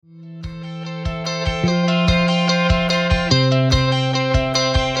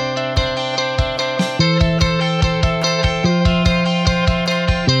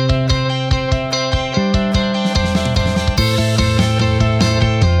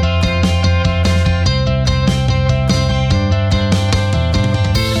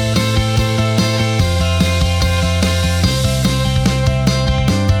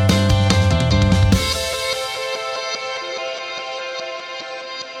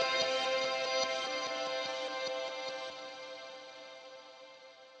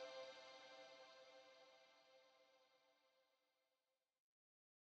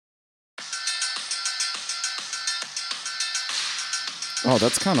Oh,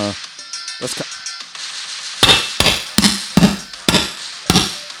 that's kind of...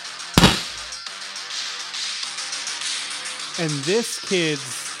 And this, kids,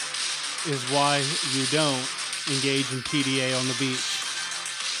 is why you don't engage in PDA on the beach.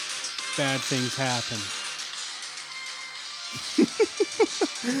 Bad things happen.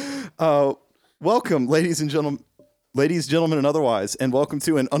 Welcome, ladies, gentlemen, and otherwise, and welcome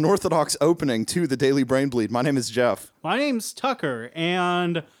to an unorthodox opening to the Daily Brain Bleed. My name is Jeff. My name's Tucker,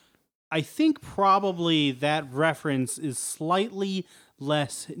 and I think probably that reference is slightly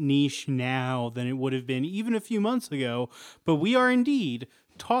less niche now than it would have been even a few months ago, but we are indeed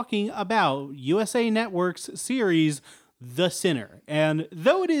talking about USA Network's series, The Sinner. And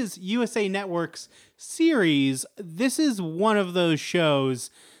though it is USA Network's series, this is one of those shows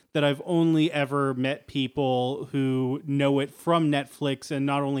that I've only ever met people who know it from Netflix, and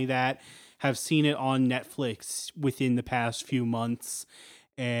not only that, have seen it on Netflix within the past few months.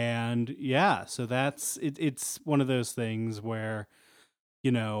 And yeah, so that's it. It's one of those things where,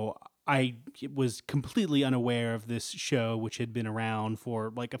 you know, I was completely unaware of this show, which had been around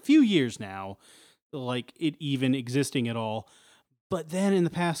for like a few years now, like it even existing at all. But then in the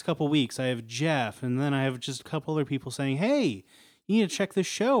past couple weeks, I have Jeff, and then I have just a couple other people saying, hey, you need to check this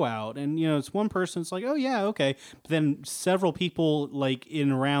show out. And, you know, it's one person, it's like, oh, yeah, okay. But then several people, like,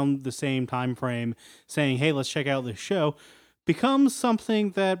 in around the same time frame saying, hey, let's check out this show, becomes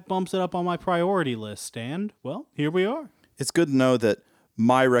something that bumps it up on my priority list. And, well, here we are. It's good to know that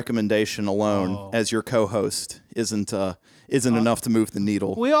my recommendation alone as your co-host isn't enough to move the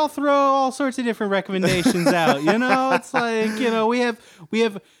needle. We all throw all sorts of different recommendations out. You know, it's like, you know, we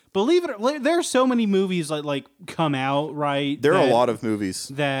have. Believe it or there are so many movies like come out, right? There are a lot of movies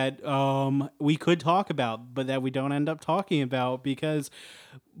that we could talk about, but that we don't end up talking about because,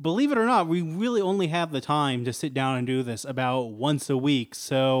 believe it or not, we really only have the time to sit down and do this about once a week.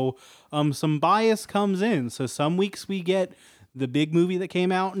 So some bias comes in. So some weeks we get the big movie that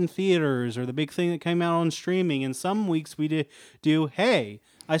came out in theaters or the big thing that came out on streaming, and some weeks we do hey,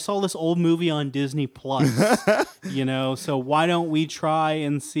 I saw this old movie on Disney Plus, you know, so why don't we try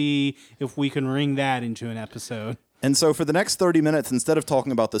and see if we can wring that into an episode? And so for the next 30 minutes, instead of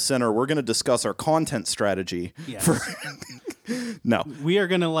talking about The Sinner, we're going to discuss our content strategy. Yes. No. We are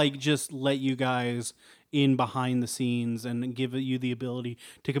going to just let you guys in behind the scenes and give you the ability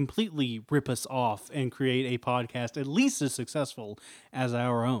to completely rip us off and create a podcast at least as successful as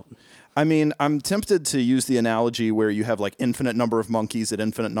our own. I mean, I'm tempted to use the analogy where you have like infinite number of monkeys at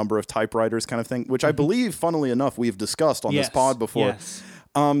infinite number of typewriters kind of thing, which I believe, funnily enough, we've discussed on this pod before. Yes.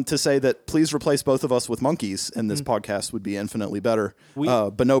 To say that please replace both of us with monkeys and this podcast would be infinitely better.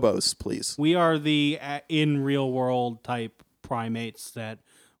 Bonobos, please. We are the in real world type primates that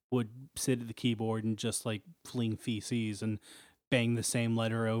would sit at the keyboard and just like fling feces and bang the same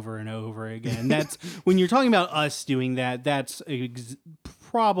letter over and over again. That's when you're talking about us doing that, that's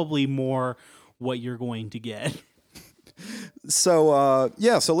probably more what you're going to get. So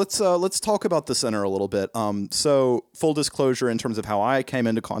let's talk about The Sinner a little bit. So full disclosure in terms of how I came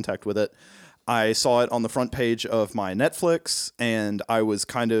into contact with it. I saw it on the front page of my Netflix, and I was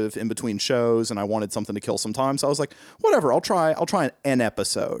kind of in between shows, and I wanted something to kill some time. So I was like, whatever, I'll try an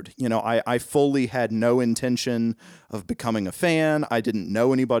episode. You know, I fully had no intention of becoming a fan. I didn't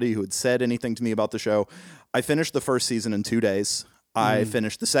know anybody who had said anything to me about the show. I finished the first season in 2 days. I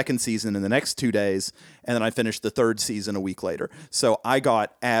finished the second season in the next 2 days, and then I finished the third season a week later. So I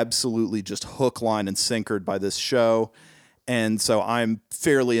got absolutely just hook, line, and sinkered by this show. And so I'm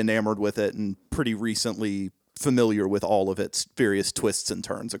fairly enamored with it and pretty recently familiar with all of its various twists and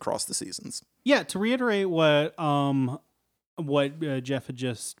turns across the seasons. Yeah, to reiterate what Jeff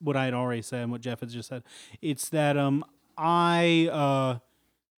had what I had already said and what Jeff had just said, it's that I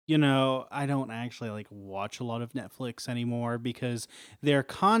don't actually watch a lot of Netflix anymore because their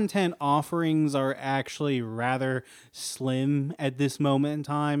content offerings are actually rather slim at this moment in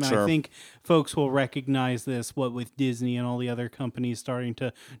time. Sure. And I think folks will recognize this, what with Disney and all the other companies starting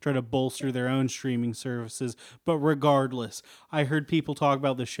to try to bolster their own streaming services. But regardless, I heard people talk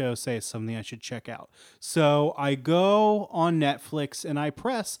about the show, say it's something I should check out. So I go on Netflix and I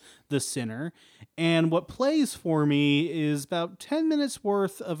press The Sinner, and what plays for me is about 10 minutes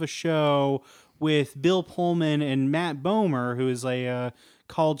worth of a show with Bill Pullman and Matt Bomer, who is a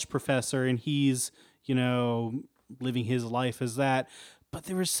college professor, and he's, living his life as that. But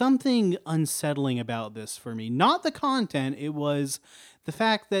there was something unsettling about this for me. Not the content, it was the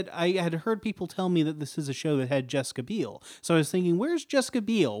fact that I had heard people tell me that this is a show that had Jessica Biel. So I was thinking, where's Jessica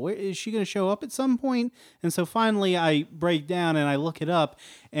Biel? Where is she going to show up at some point? And so finally I break down and I look it up,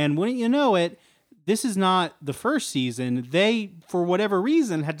 and wouldn't you know it, this is not the first season. They, for whatever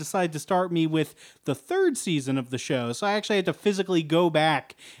reason, had decided to start me with the third season of the show. So I actually had to physically go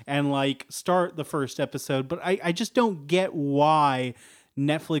back and like start the first episode. But I just don't get why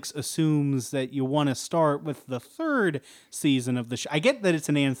Netflix assumes that you want to start with the third season of the show. I get that it's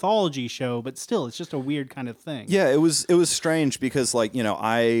an anthology show, but still, it's just a weird kind of thing. Yeah, it was strange because like, you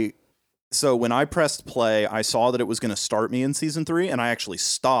know, so when I pressed play, I saw that it was going to start me in season 3, and I actually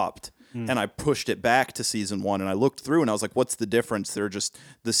stopped. And I pushed it back to season 1, and I looked through and I was like, what's the difference? They're just,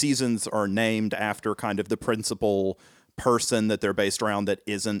 the seasons are named after kind of the principal person that they're based around that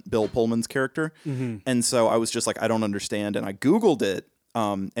isn't Bill Pullman's character. And so I was just like, I don't understand. And I Googled it,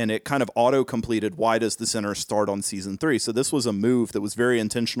 and it kind of auto-completed, why does the center start on season 3? So this was a move that was very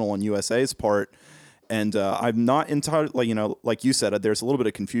intentional on USA's part. And I'm not entirely, you know, like you said, there's a little bit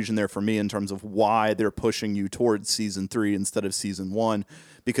of confusion there for me in terms of why they're pushing you towards season 3 instead of season 1.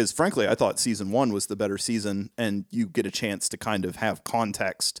 Because frankly, I thought season 1 was the better season, and you get a chance to kind of have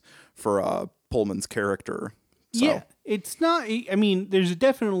context for Pullman's character. So. Yeah, it's not. I mean, there's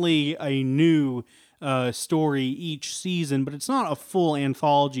definitely a new story each season, but it's not a full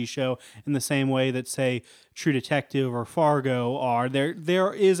anthology show in the same way that, say, True Detective or Fargo are.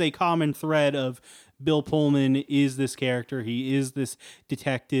 There is a common thread of Bill Pullman is this character. He is this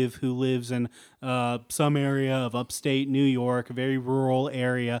detective who lives in some area of upstate New York, a very rural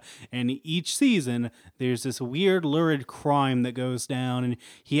area. And each season, there's this weird, lurid crime that goes down, and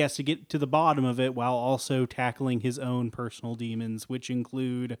he has to get to the bottom of it while also tackling his own personal demons, which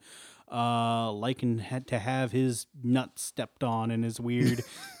include liking had to have his nuts stepped on in his weird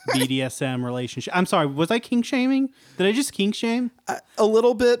BDSM relationship. I'm sorry, was I kink shaming? Did I just kink shame? A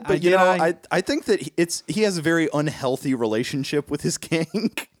little bit, but I think that he has a very unhealthy relationship with his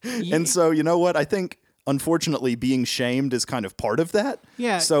kink. Yeah. And so, you know what? I think unfortunately being shamed is kind of part of that.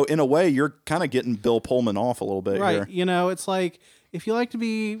 Yeah. So in a way, you're kind of getting Bill Pullman off a little bit right. here. You know, it's like if you like to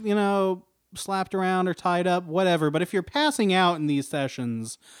be, you know, slapped around or tied up, whatever, but if you're passing out in these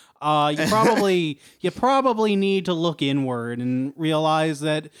sessions, you probably need to look inward and realize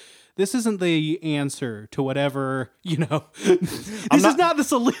that this isn't the answer to whatever, you know, this is not the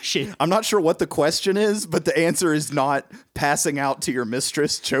solution. I'm not sure what the question is, but the answer is not passing out to your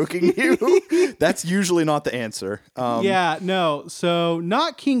mistress choking you. That's usually not the answer. Yeah, no. So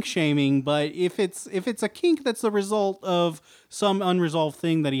not kink shaming, but if it's a kink that's the result of some unresolved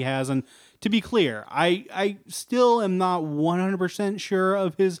thing that he has, and to be clear, I still am not 100% sure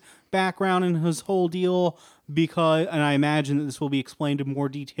of his background and his whole deal, and I imagine that this will be explained in more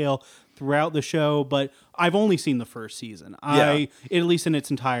detail throughout the show, but I've only seen the first season. At least in its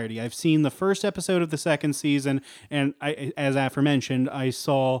entirety. I've seen the first episode of the second season, and as aforementioned, I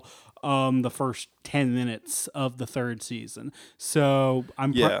saw the first 10 minutes of the third season. So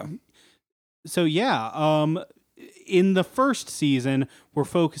in the first season, we're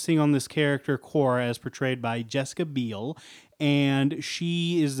focusing on this character, Cora, as portrayed by Jessica Biel. And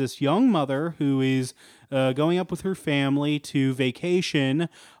she is this young mother who is going up with her family to vacation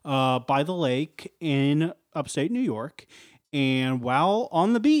by the lake in upstate New York. And while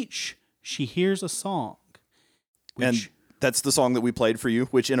on the beach, she hears a song. And that's the song that we played for you,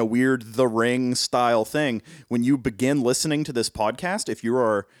 which in a weird The Ring style thing, when you begin listening to this podcast, if you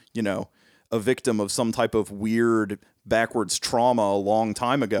are, you know, a victim of some type of weird backwards trauma a long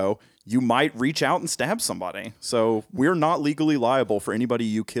time ago, you might reach out and stab somebody. So we're not legally liable for anybody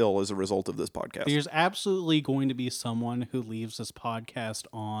you kill as a result of this podcast. There's absolutely going to be someone who leaves this podcast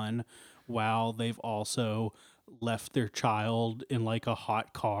on while they've also left their child in like a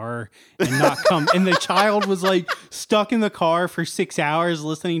hot car and not come and the child was like stuck in the car for 6 hours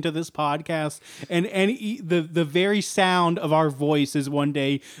listening to this podcast, and the very sound of our voice is one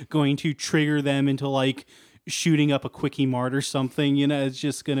day going to trigger them into like shooting up a quickie mart or something. You know, it's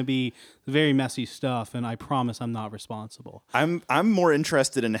just going to be very messy stuff, and I promise I'm not responsible. I'm more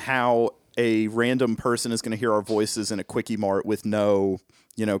interested in how a random person is going to hear our voices in a quickie mart with no,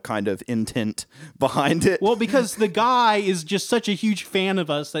 you know, kind of intent behind it. Well, because the guy is just such a huge fan of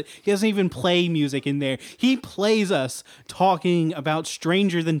us that he doesn't even play music in there. He plays us talking about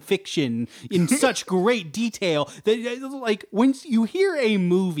Stranger Than Fiction in such great detail that, like, when you hear a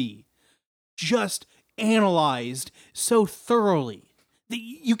movie just analyzed so thoroughly,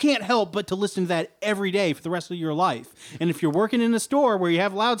 you can't help but to listen to that every day for the rest of your life. And if you're working in a store where you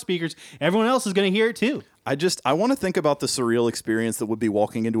have loudspeakers, everyone else is going to hear it too. I want to think about the surreal experience that would be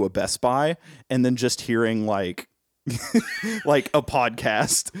walking into a Best Buy and then just hearing like like a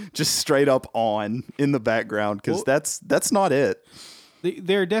podcast just straight up on in the background, because that's not it.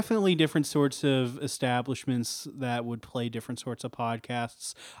 There are definitely different sorts of establishments that would play different sorts of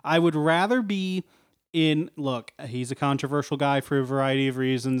podcasts. I would rather be look, he's a controversial guy for a variety of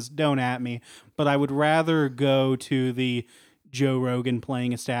reasons. Don't at me. But I would rather go to the Joe Rogan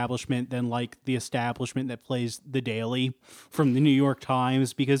playing establishment than like the establishment that plays The Daily from the New York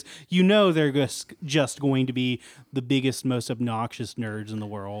Times, because they're just going to be the biggest, most obnoxious nerds in the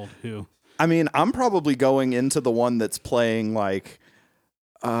world who. I mean, I'm probably going into the one that's playing like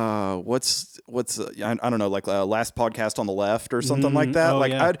what's I don't know, like Last Podcast on the Left or something like that. Oh,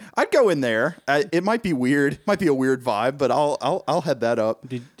 like yeah. I'd go in there. It might be weird, might be a weird vibe, but I'll head that up.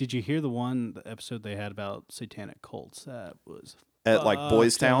 Did you hear the episode they had about satanic cults? That was At like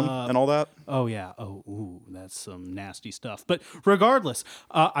Boys Town and all that. Oh yeah. Oh, ooh, that's some nasty stuff. But regardless,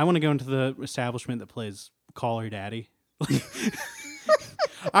 I want to go into the establishment that plays Call Her Daddy.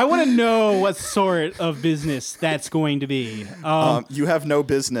 I want to know what sort of business that's going to be. You have no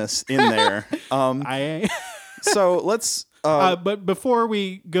business in there. So let's. But before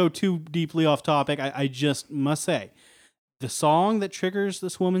we go too deeply off topic, I just must say, the song that triggers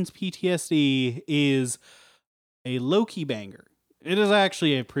this woman's PTSD is a low-key banger. It is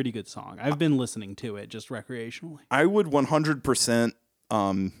actually a pretty good song. I've been listening to it just recreationally. I would 100%.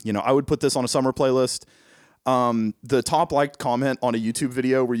 I would put this on a summer playlist. The top liked comment on a YouTube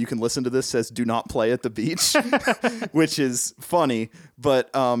video where you can listen to this says "Do not play at the beach," which is funny.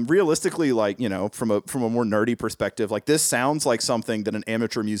 But realistically, like, from a more nerdy perspective, like this sounds like something that an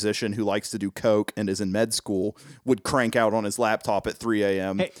amateur musician who likes to do coke and is in med school would crank out on his laptop at 3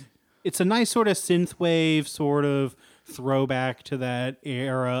 a.m. Hey, it's a nice sort of synthwave sort of throwback to that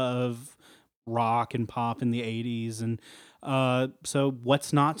era of rock and pop in the 80s. And so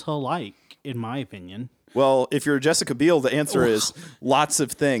what's not to like, in my opinion? Well, if you're Jessica Biel, the answer is lots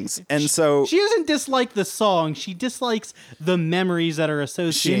of things. And so she doesn't dislike the song. She dislikes the memories that are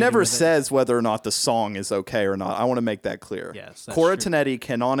associated She never with says whether or not the song is okay or not. I want to make that clear. Yes, that's Cora true. Tenetti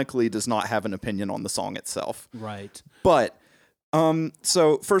canonically does not have an opinion on the song itself. Right. But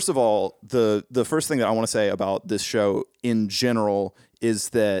so first of all, the first thing that I want to say about this show in general is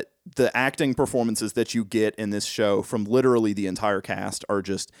that the acting performances that you get in this show from literally the entire cast are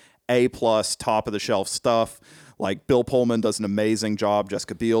just A+, top of the shelf stuff. Like Bill Pullman does an amazing job.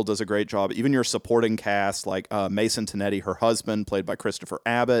 Jessica Biel does a great job. Even your supporting cast, like Mason Tenetti, her husband, played by Christopher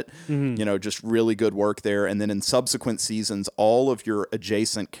Abbott, just really good work there. And then in subsequent seasons, all of your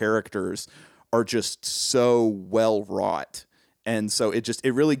adjacent characters are just so well wrought. And so it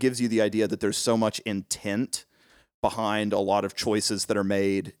really gives you the idea that there's so much intent behind a lot of choices that are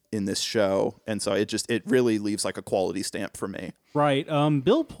made in this show. And so it really leaves like a quality stamp for me. Right.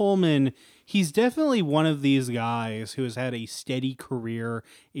 Bill Pullman, he's definitely one of these guys who has had a steady career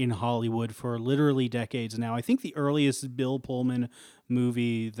in Hollywood for literally decades now. I think the earliest Bill Pullman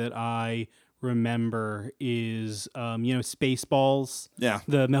movie that I remember is Spaceballs. Yeah.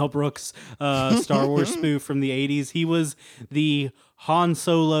 The Mel Brooks Star Wars spoof from the 80s. He was the Han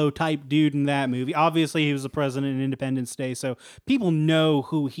Solo type dude in that movie. Obviously, he was the president in Independence Day, so people know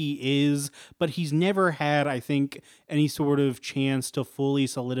who he is, but he's never had, I think, any sort of chance to fully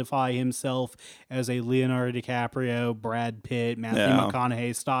solidify himself as a Leonardo DiCaprio, Brad Pitt, Matthew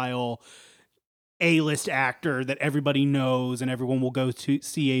McConaughey style A-list actor that everybody knows and everyone will go to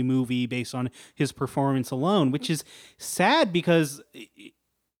see a movie based on his performance alone, which is sad because,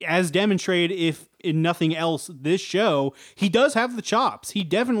 as demonstrated, if in nothing else, this show, he does have the chops. He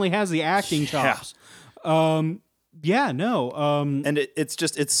definitely has the acting chops. And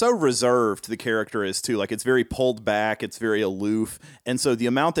it's so reserved, the character is too. Like, it's very pulled back, it's very aloof. And so the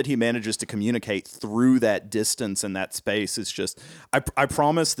amount that he manages to communicate through that distance and that space is just, I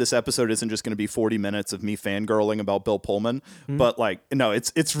promise this episode isn't just going to be 40 minutes of me fangirling about Bill Pullman, but like, no,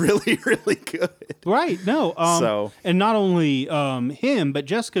 it's really, really good. Right. No. And not only him, but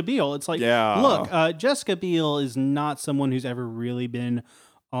Jessica Biel. It's like, look, Jessica Biel is not someone who's ever really been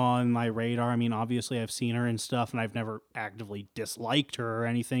on my radar. I mean, obviously I've seen her and stuff, and I've never actively disliked her or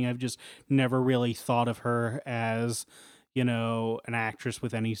anything. I've just never really thought of her as, an actress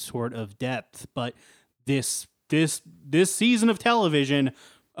with any sort of depth. But this season of television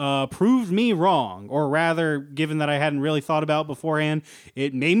proved me wrong, or rather, given that I hadn't really thought about beforehand,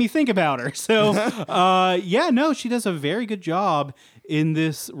 it made me think about her. So, she does a very good job in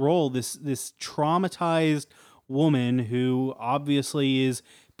this role. This traumatized woman who obviously is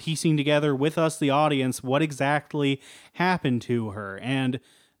piecing together with us, the audience, what exactly happened to her. And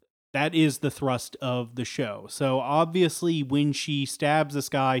that is the thrust of the show. So obviously when she stabs this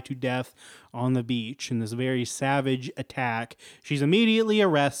guy to death on the beach in this very savage attack, she's immediately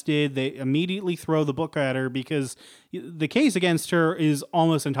arrested. They immediately throw the book at her because the case against her is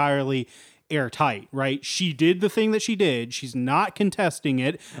almost entirely airtight, right? She did the thing that she did. She's not contesting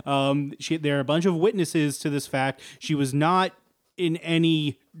it. There are a bunch of witnesses to this fact. She was not in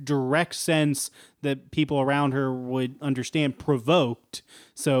any direct sense that people around her would understand provoked.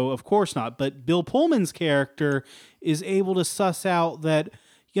 So of course not. But Bill Pullman's character is able to suss out that,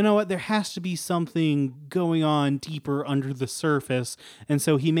 you know what, there has to be something going on deeper under the surface. And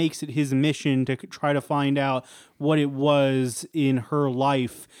so he makes it his mission to try to find out what it was in her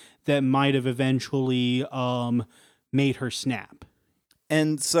life that might have eventually made her snap.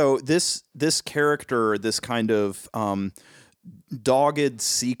 And so this character, this kind of dogged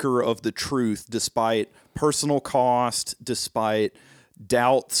seeker of the truth, despite personal cost, despite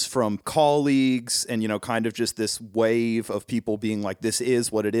doubts from colleagues, and kind of just this wave of people being like, this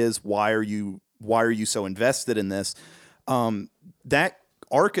is what it is, why are you so invested in this? That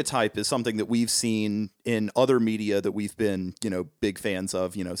archetype is something that we've seen in other media that we've been big fans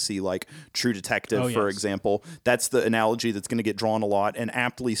of. See, like True Detective, for example. That's the analogy that's going to get drawn a lot, and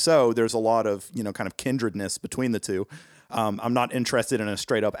aptly so. There's a lot of kind of kindredness between the two. I'm not interested in a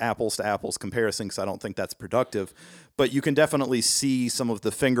straight up apples to apples comparison because I don't think that's productive. But you can definitely see some of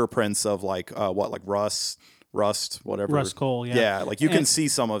the fingerprints of like Rust, whatever. Rust Cole, yeah. Yeah, like you can see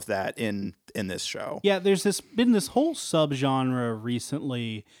some of that in this show. Yeah, there's been this whole subgenre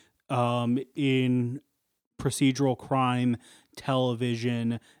recently in procedural crime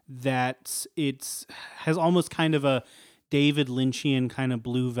television that has almost kind of a David Lynchian kind of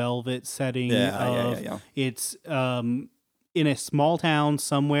Blue Velvet setting. Yeah. It's in a small town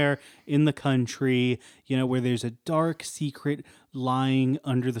somewhere in the country, where there's a dark secret lying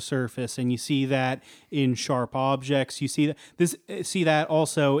under the surface, and you see that in Sharp Objects. You see that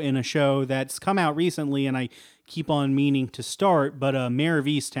also in a show that's come out recently, and I keep on meaning to start, but Mayor of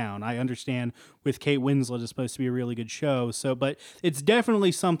Easttown, I understand, with Kate Winslet is supposed to be a really good show. But it's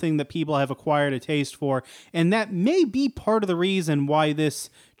definitely something that people have acquired a taste for, and that may be part of the reason why this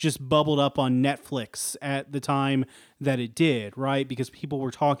just bubbled up on Netflix at the time that it did, right? Because people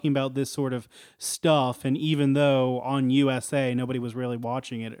were talking about this sort of stuff, and even though on USA nobody was really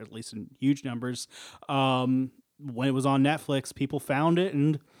watching it, at least in huge numbers, when it was on Netflix, people found it,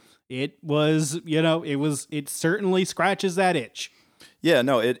 and it was, it certainly scratches that itch. Yeah,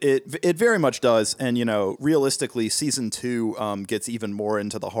 no, it very much does. And, realistically, season 2 gets even more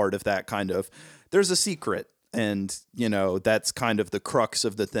into the heart of that kind of, there's a secret. And, that's kind of the crux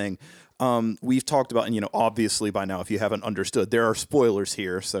of the thing. We've talked about, and, obviously by now, if you haven't understood, there are spoilers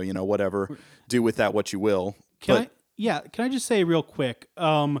here. So, whatever, do with that what you will. Can I just say real quick,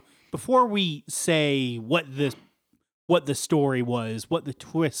 before we say what the story was, what the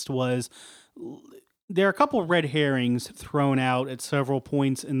twist was, there are a couple of red herrings thrown out at several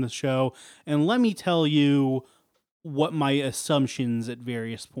points in the show, and let me tell you what my assumptions at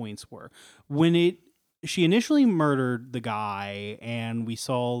various points were. When she initially murdered the guy, and we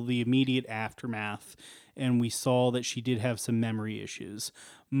saw the immediate aftermath, and we saw that she did have some memory issues,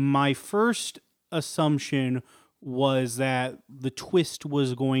 my first assumption was that the twist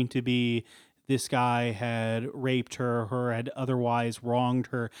was going to be this guy had raped her or had otherwise wronged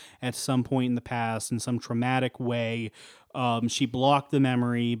her at some point in the past in some traumatic way. She blocked the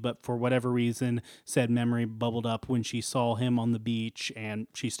memory, but for whatever reason, said memory bubbled up when she saw him on the beach and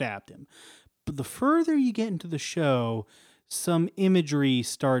she stabbed him. But the further you get into the show, some imagery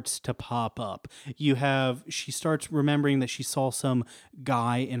starts to pop up. She starts remembering that she saw some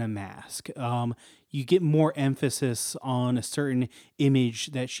guy in a mask. You get more emphasis on a certain image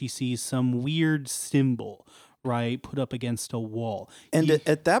that she sees some weird symbol, right, put up against a wall. And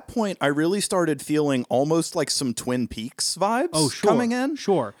at that point, I really started feeling almost like some Twin Peaks vibes coming in.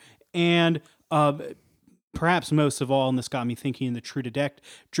 Sure. And perhaps most of all, and this got me thinking in the True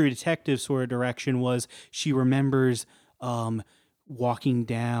Detective sort of direction, was she remembers walking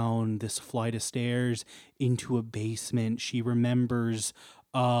down this flight of stairs into a basement. She remembers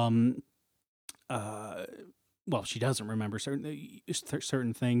she doesn't remember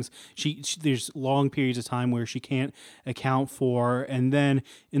certain things. There's long periods of time where she can't account for, and then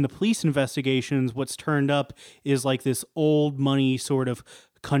in the police investigations, what's turned up is like this old money sort of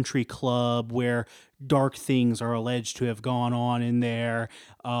country club where dark things are alleged to have gone on in there.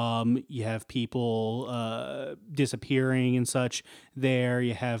 You have people disappearing and such there.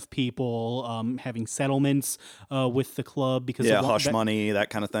 You have people having settlements with the club because of hush money, that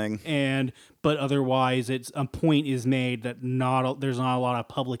kind of thing. But otherwise, it's a point is made that there's not a lot of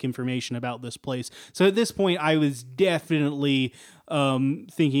public information about this place. So at this point, I was definitely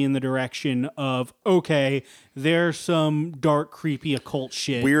thinking in the direction of, okay, there's some dark, creepy occult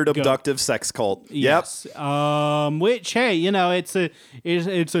shit, weird, abductive sex cult. Yes. Yep. Which, hey,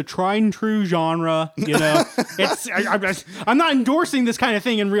 it's a tried and true genre. I'm not endorsing this kind of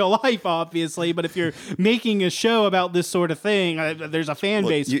thing in real life, obviously, but if you're making a show about this sort of thing, there's a fan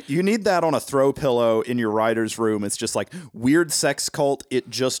base. You need that on a throw pillow in your writer's room. It's just like weird sex cult. It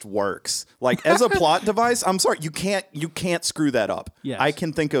just works. Like as a plot device. I'm sorry, you can't screw that up. Yes. I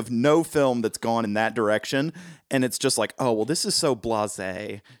can think of no film that's gone in that direction. And it's just like, oh, well, this is so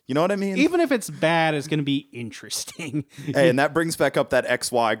blasé. You know what I mean? Even if it's bad, it's going to be interesting. Hey, and that brings back up that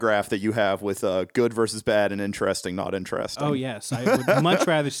XY graph that you have with good versus bad and interesting, not interesting. Oh, yes. I would much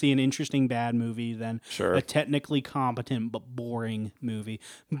rather see an interesting bad movie than a technically competent but boring movie.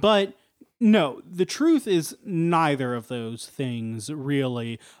 But no, the truth is neither of those things,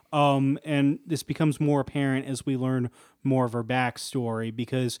 really. And this becomes more apparent as we learn more of her backstory,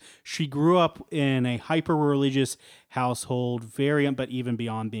 because she grew up in a hyper-religious household, but even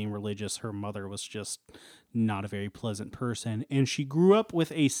beyond being religious, her mother was just not a very pleasant person. And she grew up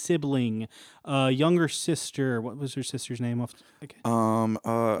with a sibling, younger sister. What was her sister's name?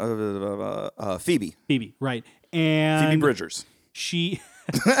 Phoebe. Phoebe, right. And Phoebe Bridgers. She's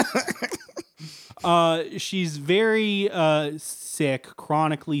very sick,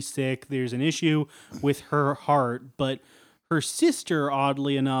 chronically sick. There's an issue with her heart, but her sister,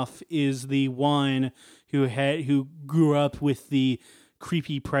 oddly enough, is the one who grew up with the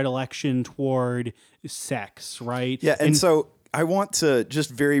creepy predilection toward sex, right? Yeah, and so I want to just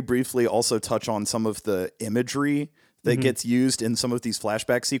very briefly also touch on some of the imagery that gets used in some of these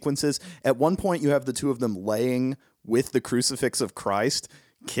flashback sequences. At one point, you have the two of them laying with the crucifix of Christ,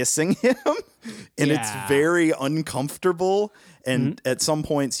 kissing him, and it's very uncomfortable. And at some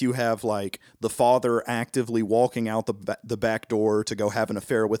points you have like the father actively walking out the back door to go have an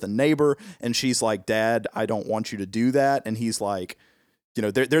affair with a neighbor, and she's like, "Dad, I don't want you to do that." And he's like,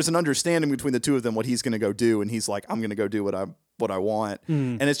 there's an understanding between the two of them what he's going to go do, and he's like, "I'm going to go do what I want."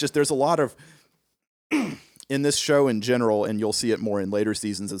 And it's just, there's a lot of in this show in general, and you'll see it more in later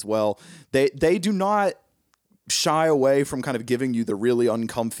seasons as well. They do not shy away from kind of giving you the really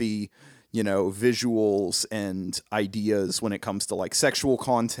uncomfy, visuals and ideas when it comes to like sexual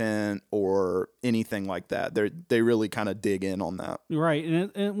content or anything like that. They really kind of dig in on that. Right.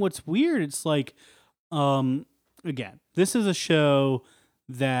 And what's weird, it's like, again, this is a show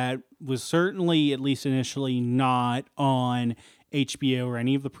that was certainly, at least initially, not on HBO or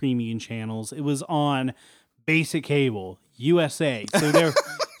any of the premium channels. It was on basic cable, USA.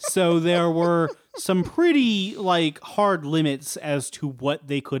 So there were some pretty like hard limits as to what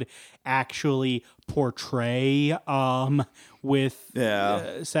they could actually portray with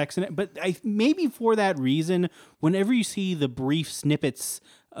sex in it. But maybe for that reason, whenever you see the brief snippets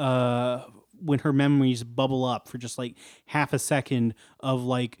when her memories bubble up for just like half a second of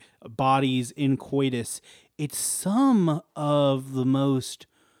like bodies in coitus, it's some of the most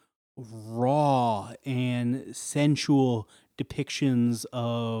raw and sensual depictions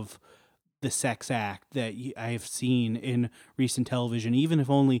of the sex act that I have seen in recent television, even if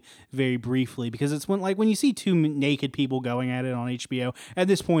only very briefly, because it's when you see two naked people going at it on HBO, at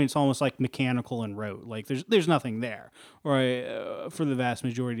this point it's almost like mechanical and rote. Like there's nothing there, right, for the vast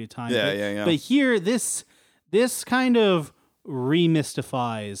majority of the time. But here, this kind of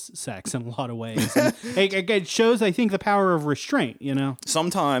remystifies sex in a lot of ways. And it shows, I think, the power of restraint.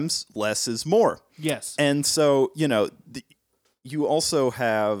 Sometimes less is more. Yes, and so you also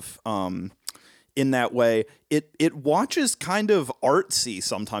have, in that way, it watches kind of artsy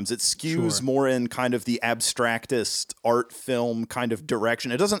sometimes. It skews more in kind of the abstractist art film kind of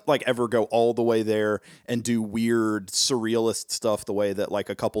direction. It doesn't like ever go all the way there and do weird surrealist stuff the way that like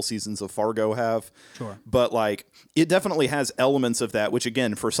a couple seasons of Fargo have. Sure. But like it definitely has elements of that, which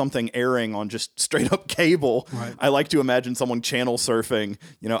again, for something airing on just straight up cable, right. I like to imagine someone channel surfing,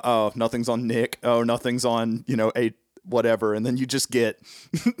 oh, nothing's on Nick. Oh, nothing's on, a whatever, and then you just get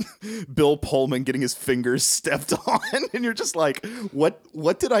Bill Pullman getting his fingers stepped on, and you're just like,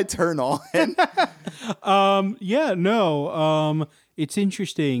 what did I turn on? It's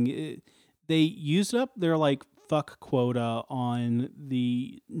interesting. They used up their like fuck quota on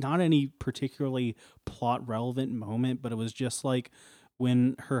the not any particularly plot relevant moment, but it was just like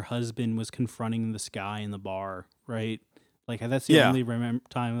when her husband was confronting this guy in the bar, right? Like that's the Yeah. only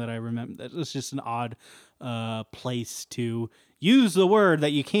time that I remember. That was just an odd place to use the word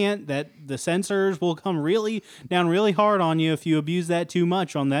that you can't. That the censors will come down really hard on you if you abuse that too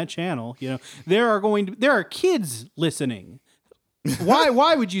much on that channel. You know, there are kids listening.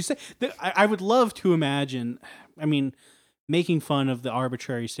 Why would you say? I would love to imagine. I mean, making fun of the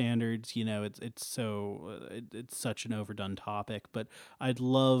arbitrary standards, you know, it's such an overdone topic. But I'd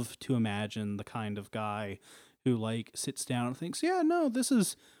love to imagine the kind of guy who like sits down and thinks, yeah, no, this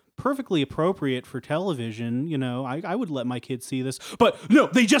is perfectly appropriate for television. You know, I would let my kids see this, but no,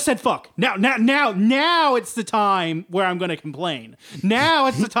 they just said fuck. Now it's the time where I'm going to complain. Now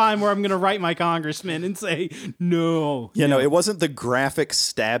it's the time where I'm going to write my congressman and say, no. Yeah, no, it wasn't the graphic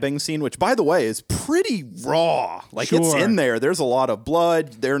stabbing scene, which, by the way, is pretty raw. Like, Sure. It's in there. There's a lot of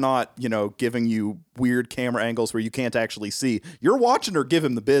blood. They're not, you know, giving you weird camera angles where you can't actually see. You're watching her give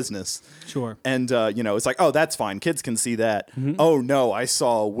him the business. Sure. And, you know, it's like, oh, that's fine. Kids can see that. Mm-hmm. Oh, no, I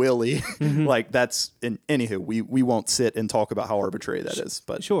saw Willie. Mm-hmm. Like, that's, anywho, we won't sit and talk about how arbitrary that is.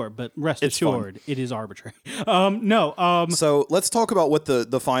 But sure, but rest assured, it is arbitrary. So let's talk about what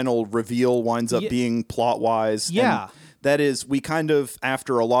the final reveal winds up being plot-wise. Yeah. And that is, we kind of,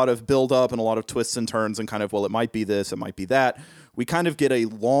 after a lot of build-up and a lot of twists and turns and kind of, well, it might be this, it might be that, we kind of get a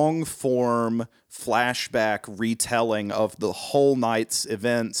long-form flashback retelling of the whole night's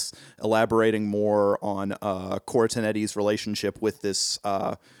events, elaborating more on Cora Tenetti's relationship with this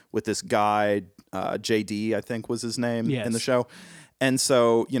guy, JD, I think was his name in the show. And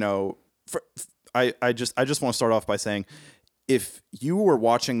so, you know, I just want to start off by saying, if you were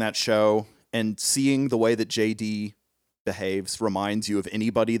watching that show and seeing the way that JD behaves reminds you of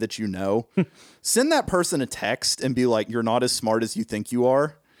anybody that you know, send that person a text and be like, you're not as smart as you think you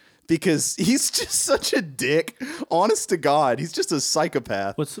are, because he's just such a dick. Honest to God, he's just a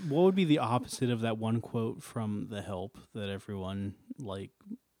psychopath. What would be the opposite of that one quote from The Help that everyone like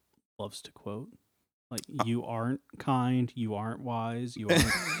loves to quote? Like, you aren't kind, you aren't wise, you aren't...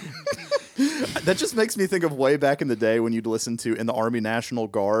 That just makes me think of way back in the day when you'd listen to, in the Army National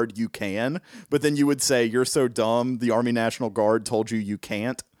Guard, you can, but then you would say, you're so dumb, the Army National Guard told you you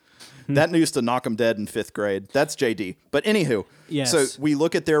can't. That used to knock them dead in 5th grade. That's JD. But anywho, so we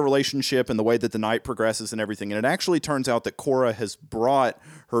look at their relationship and the way that the night progresses and everything, and it actually turns out that Cora has brought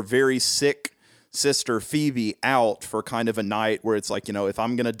her very sick sister Phoebe out for kind of a night where it's like, you know, if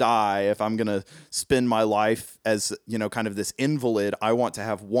I'm going to die, if I'm going to spend my life as, you know, kind of this invalid, I want to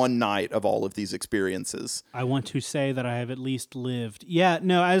have one night of all of these experiences. I want to say that I have at least lived. Yeah,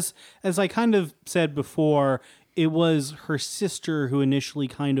 no, as I kind of said before, it was her sister who initially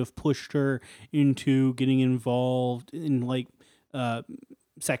kind of pushed her into getting involved in like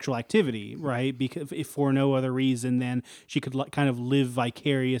sexual activity, right? Because if for no other reason than she could kind of live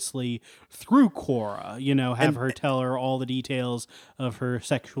vicariously through Cora, you know, have her tell her all the details of her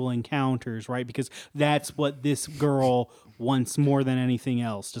sexual encounters, right? Because that's what this girl wants more than anything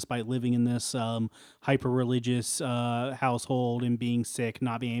else, despite living in this hyper-religious household and being sick,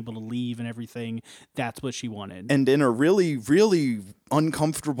 not being able to leave and everything. That's what she wanted. And in a really, really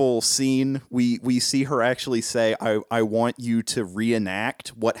uncomfortable scene, we see her actually say, I want you to reenact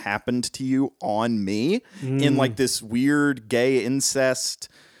what happened to you on me, in like this weird gay incest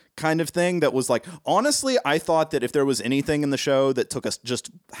kind of thing that was like, honestly, I thought that if there was anything in the show that took us just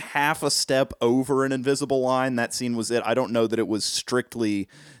half a step over an invisible line, that scene was it. I don't know that it was strictly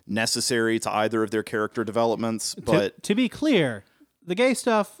necessary to either of their character developments, but to be clear, the gay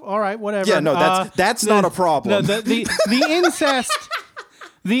stuff, all right, whatever. Yeah, no, that's not a problem. The incest.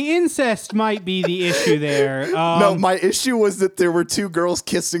 The incest might be the issue there. No, my issue was that there were 2 girls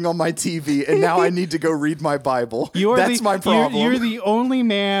kissing on my TV, and now I need to go read my Bible. That's my problem. You're the only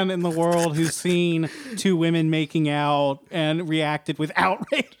man in the world who's seen 2 women making out and reacted with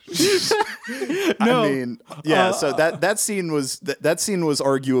outrage. No, I mean, yeah. So that scene was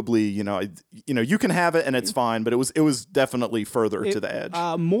arguably, you can have it and it's fine, but it was definitely further to the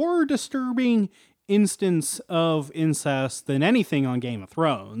edge. More disturbing instance of incest than anything on Game of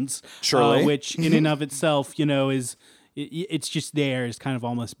Thrones, surely, which in and of itself, is it's just there as kind of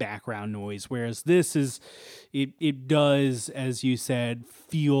almost background noise, whereas this is it does, as you said,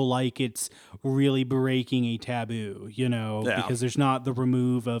 feel like it's really breaking a taboo, because there's not the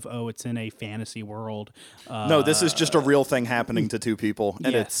remove of, it's in a fantasy world. No, this is just a real thing happening to 2 people,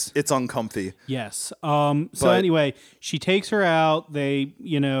 and it's uncomfy. Yes. Anyway, she takes her out.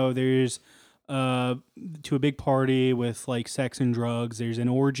 There's to a big party with like sex and drugs. There's an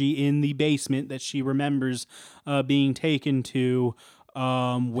orgy in the basement that she remembers being taken to.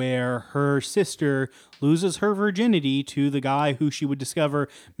 where her sister loses her virginity to the guy who she would discover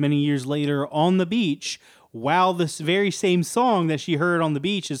many years later on the beach, while this very same song that she heard on the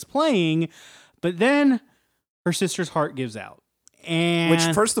beach is playing. But then her sister's heart gives out. And Which,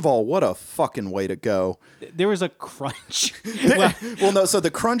 first of all, what a fucking way to go. there was a crunch. Well, no, so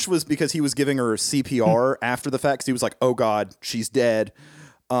the crunch was because he was giving her CPR after the fact, 'cause he was like, oh God, she's dead.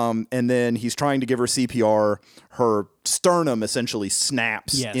 And then he's trying to give her CPR. Her sternum essentially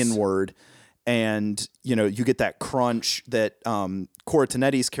snaps inward. And, you know, you get that crunch that Cora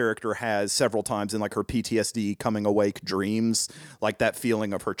Tenetti's character has several times in like her PTSD coming awake dreams, like that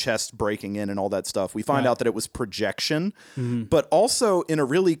feeling of her chest breaking in and all that stuff. We find out that it was projection, but also in a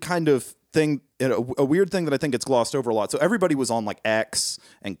really kind of thing, a weird thing that I think gets glossed over a lot. So everybody was on like X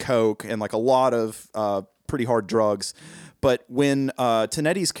and Coke and like a lot of pretty hard drugs. But when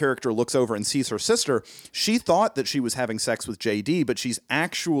Tenetti's character looks over and sees her sister, she thought that she was having sex with JD, but she's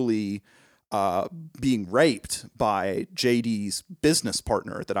actually being raped by JD's business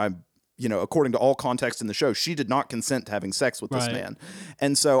partner that I'm, you know, according to all context in the show, she did not consent to having sex with this man.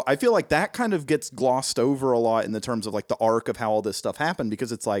 And so I feel like that kind of gets glossed over a lot in the terms of like the arc of how all this stuff happened,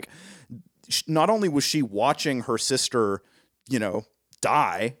 because it's like, not only was she watching her sister, you know,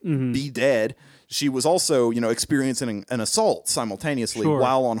 die, be dead, she was also, you know, experiencing an assault simultaneously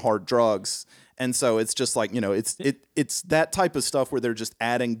while on hard drugs. And so it's just like, you know, it's that type of stuff where they're just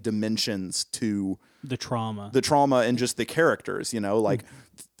adding dimensions to the trauma and just the characters, you know, like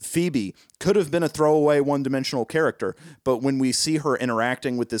Phoebe could have been a throwaway one-dimensional character, but when we see her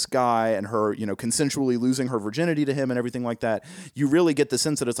interacting with this guy and her, you know, consensually losing her virginity to him and everything like that, you really get the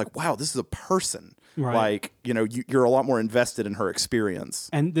sense that it's like, wow, this is a person. Like, you know, you're a lot more invested in her experience.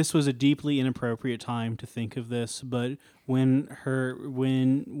 And this was a deeply inappropriate time to think of this, but when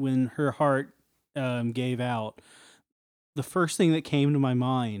her heart gave out, the first thing that came to my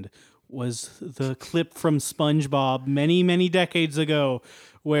mind was the clip from SpongeBob many, many decades ago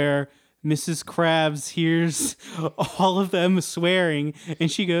where Mrs. Krabs hears all of them swearing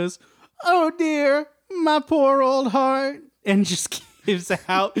and she goes, "Oh dear, my poor old heart," and just gives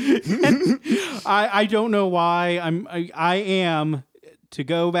out. I don't know why I am, to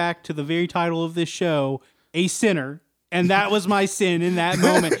go back to the very title of this show, a sinner. And that was my sin in that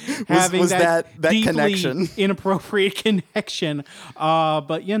moment, having that deeply connection, inappropriate connection.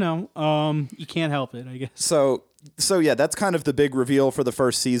 But you know, you can't help it, I guess. So yeah, that's kind of the big reveal for the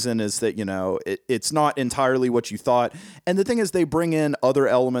first season, is that, you know, it's not entirely what you thought. And the thing is, they bring in other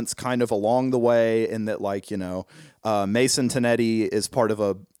elements kind of along the way, in that, like, you know, Mason Tenetti is part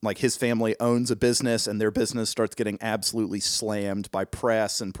of his family owns a business, and their business starts getting absolutely slammed by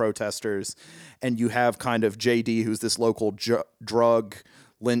press and protesters. And you have kind of JD, who's this local drug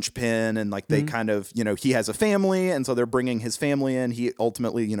linchpin, and like they kind of, you know, he has a family, and so they're bringing his family in. He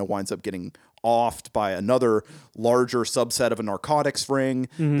ultimately, you know, winds up getting offed by another larger subset of a narcotics ring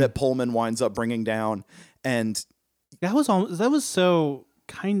that Pullman winds up bringing down. And that was a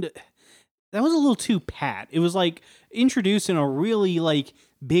little too pat. It was like introduced in a really like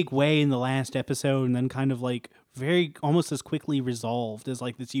big way in the last episode, and then kind of like very almost as quickly resolved as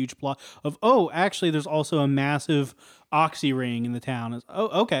like this huge plot of, oh, actually there's also a massive oxy ring in the town. It's,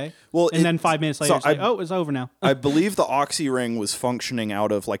 oh, okay. Well, and then 5 minutes later, it's over now. I believe the oxy ring was functioning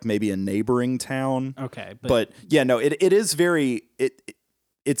out of like maybe a neighboring town. Okay. But yeah, no, it is very,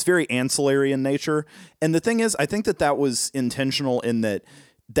 it's very ancillary in nature. And the thing is, I think that was intentional, in that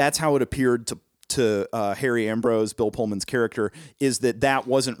that's how it appeared to Harry Ambrose, Bill Pullman's character, is that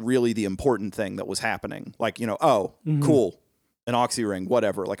wasn't really the important thing that was happening. Like, you know, cool, an oxy ring,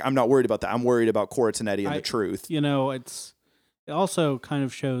 whatever. Like, I'm not worried about that. I'm worried about Cora Tenetti and the truth. You know, it also kind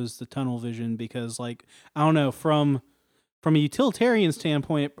of shows the tunnel vision, because, like, I don't know, from a utilitarian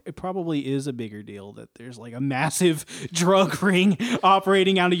standpoint, it probably is a bigger deal that there's like a massive drug ring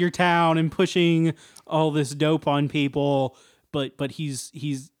operating out of your town and pushing all this dope on people. But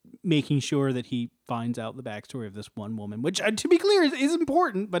he's making sure that he finds out the backstory of this one woman, which, to be clear, is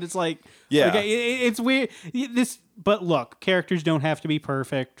important. But it's like, yeah, okay, it's weird. But look, characters don't have to be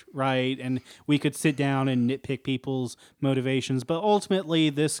perfect, right? And we could sit down and nitpick people's motivations, but ultimately,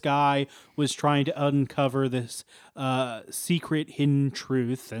 this guy was trying to uncover this secret, hidden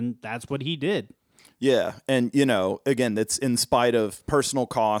truth, and that's what he did. Yeah, and you know, again, it's in spite of personal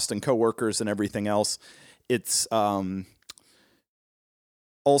cost and coworkers and everything else. It's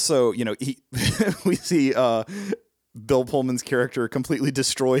also, you know, we see Bill Pullman's character completely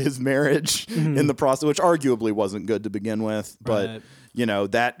destroy his marriage in the process, which arguably wasn't good to begin with. But, you know,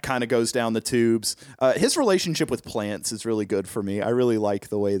 that kind of goes down the tubes. His relationship with plants is really good for me. I really like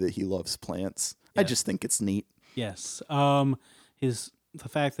the way that he loves plants. Yeah. I just think it's neat. Yes. the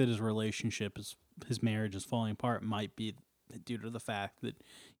fact that his marriage is falling apart might be due to the fact that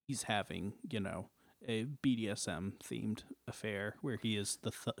he's having, a BDSM themed affair where he is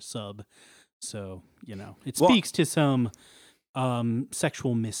the sub. So, it speaks to some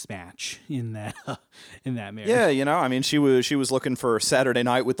sexual mismatch in that marriage. Yeah, I mean, she was looking for Saturday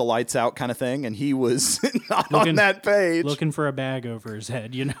night with the lights out kind of thing, and he was not on that page. Looking for a bag over his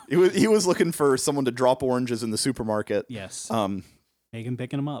head, He was looking for someone to drop oranges in the supermarket. Yes. Megan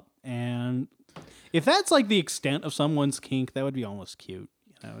picking them up. And if that's like the extent of someone's kink, that would be almost cute.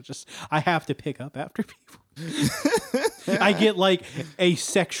 Just I have to pick up after people. I get like a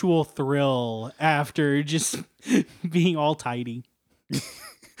sexual thrill after just being all tidy.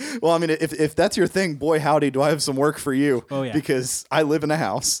 Well, I mean, if that's your thing, boy, howdy, do I have some work for you. Oh, yeah. Because I live in a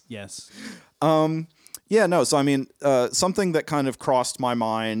house. Yes. Yeah, no. So, I mean, something that kind of crossed my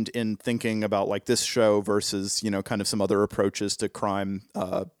mind in thinking about like this show versus, kind of some other approaches to crime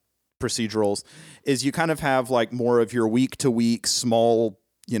procedurals is you kind of have like more of your week to week small,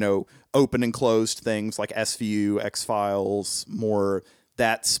 open and closed things like SVU, X-Files, more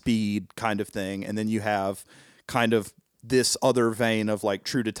that speed kind of thing. And then you have kind of this other vein of like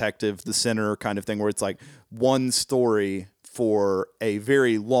True Detective, The Sinner kind of thing, where it's like one story for a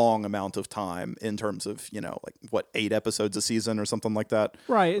very long amount of time in terms of, like 8 episodes a season or something like that.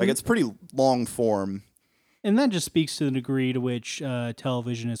 Right. Like it's pretty long form. And that just speaks to the degree to which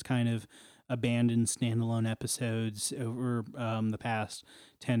television has kind of abandoned standalone episodes over the past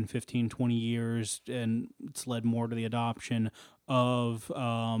 10, 15, 20 years. And it's led more to the adoption of,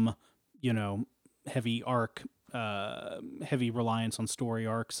 heavy reliance on story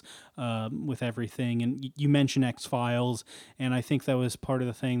arcs with everything. And you mentioned X-Files, and I think that was part of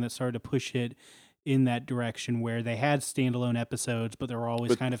the thing that started to push it in that direction, where they had standalone episodes, but there were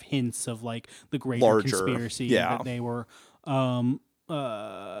always kind of hints of like the greater larger conspiracy that they were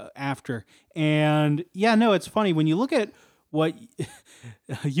after. And it's funny when you look at what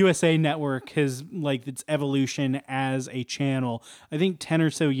USA Network has like its evolution as a channel. I think 10 or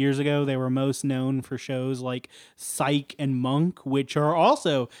so years ago, they were most known for shows like Psych and Monk, which are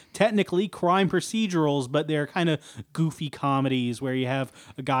also technically crime procedurals, but they're kind of goofy comedies where you have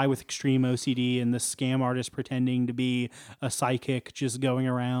a guy with extreme OCD and the scam artist pretending to be a psychic, just going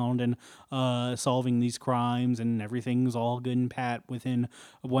around and solving these crimes, and everything's all good and pat within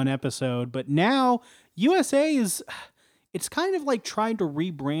one episode. But now USA is... It's kind of like trying to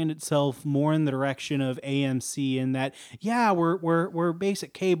rebrand itself more in the direction of AMC, in that, we're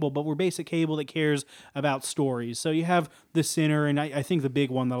basic cable, but we're basic cable that cares about stories. So you have The Sinner, and I think the big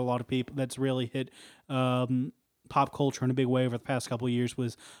one that a lot of people that's really hit pop culture in a big way over the past couple of years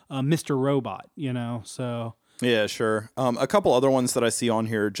was Mr. Robot. So. Yeah, sure. A couple other ones that I see on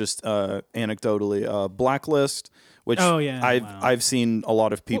here, just anecdotally, Blacklist, which I've seen a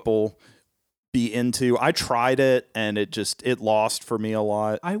lot of people be into. I tried it and it lost for me a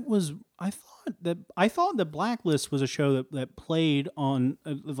lot. I thought that Blacklist was a show that played on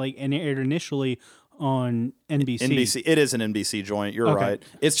and aired initially on NBC. NBC, it is an NBC joint. You're right.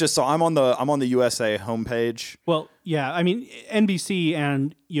 It's just so I'm on the USA homepage. Well, yeah, I mean NBC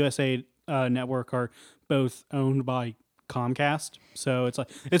and USA Network are both owned by Comcast, so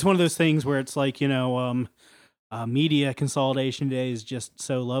it's one of those things where it's like media consolidation day is just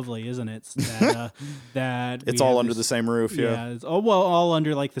so lovely, isn't it? That it's all under the same roof. Yeah. It's all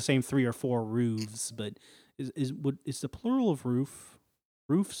under like the same 3 or 4 roofs. But is the plural of roof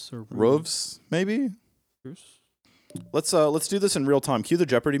roofs or roofs? Maybe. Roofs. Let's do this in real time. Cue the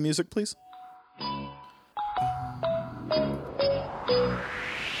Jeopardy music, please.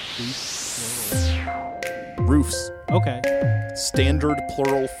 Roofs. Okay. Standard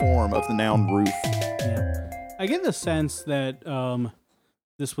plural form of the noun roof. Yeah. I get the sense that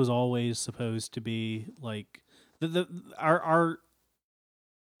this was always supposed to be like our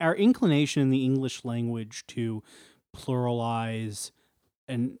inclination in the English language to pluralize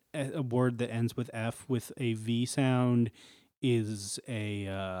a word that ends with F with a V sound is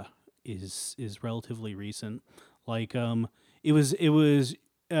relatively recent. Like it was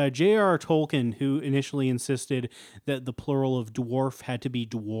J.R.R. Tolkien who initially insisted that the plural of dwarf had to be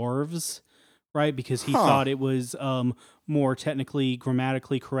dwarves. Right, because he thought it was more technically,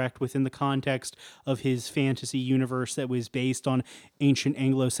 grammatically correct within the context of his fantasy universe that was based on ancient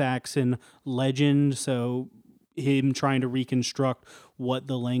Anglo-Saxon legend. So him trying to reconstruct what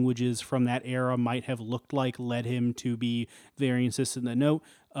the languages from that era might have looked like led him to be very insistent that no,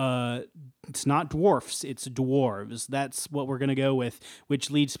 it's not dwarfs, it's dwarves. That's what we're going to go with,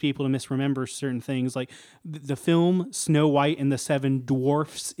 which leads people to misremember certain things. Like the film Snow White and the Seven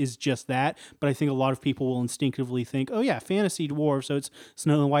Dwarfs is just that, but I think a lot of people will instinctively think, oh yeah, fantasy dwarves, so it's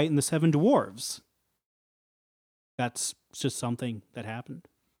Snow White and the Seven Dwarves. That's just something that happened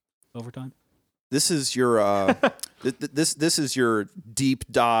over time. This is your this is your deep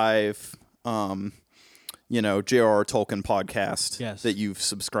dive, J.R.R. Tolkien podcast that you've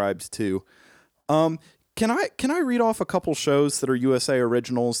subscribed to. Can I read off a couple shows that are USA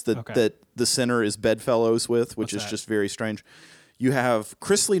originals that the center is bedfellows with, which is just very strange. You have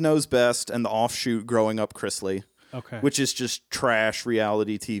Chrisley Knows Best and the offshoot Growing Up Chrisley. Okay. Which is just trash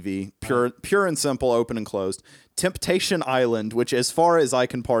reality TV, pure and simple, open and closed. Temptation Island, which as far as I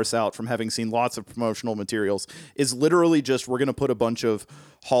can parse out from having seen lots of promotional materials, is literally just we're going to put a bunch of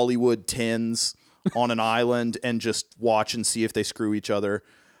Hollywood tens on an island and just watch and see if they screw each other.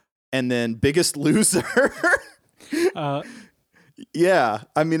 And then Biggest Loser. Yeah,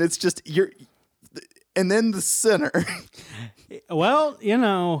 I mean, it's just and then The Sinner. Well,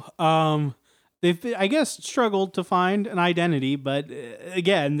 they've, I guess, struggled to find an identity, but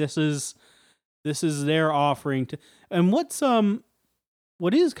again, this is their offering to. And what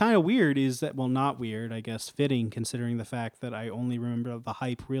is kind of weird is that, well, not weird, I guess, fitting considering the fact that I only remember the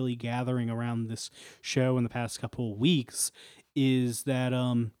hype really gathering around this show in the past couple of weeks, is that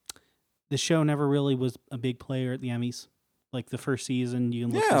the show never really was a big player at the Emmys. Like the first season, you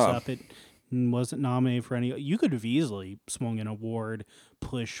can look this up. It wasn't nominated for any. You could have easily swung an award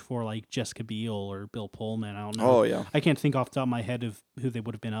push for like Jessica Biel or Bill Pullman. I don't know. Oh yeah, I can't think off the top of my head of who they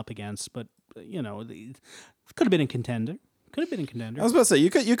would have been up against, but could have been a contender. Could have been a contender. I was about to say you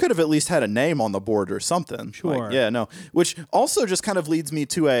could have at least had a name on the board or something. Sure. Like, yeah, no. Which also just kind of leads me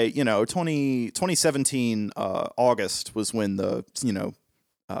to a 2017 August was when the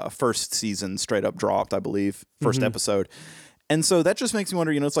first season straight up dropped, I believe, first episode. And so that just makes me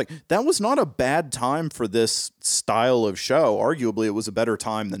wonder, it's like, that was not a bad time for this style of show. Arguably, it was a better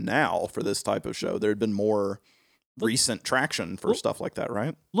time than now for this type of show. There had been more recent traction for stuff like that,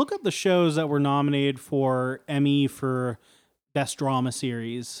 right? Look up the shows that were nominated for Emmy for Best Drama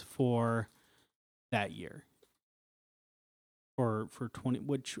Series for that year. For 20,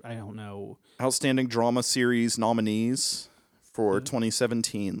 which I don't know. Outstanding Drama Series nominees for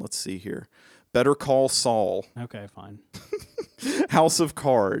 2017. Let's see here. Better Call Saul. Okay, fine. House of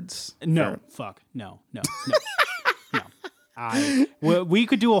Cards. No, fuck. No. We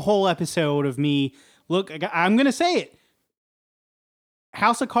could do a whole episode of me. Look, I'm going to say it.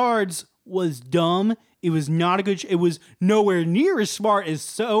 House of Cards was dumb. It was not a good it was nowhere near as smart as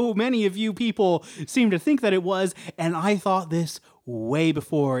so many of you people seem to think that it was. And I thought this way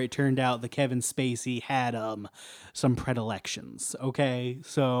before it turned out that Kevin Spacey had some predilections. Okay,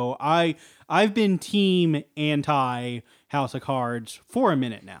 so I've been team anti House of Cards for a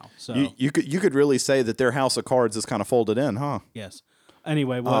minute now. So you could really say that their House of Cards is kind of folded in, huh? Yes.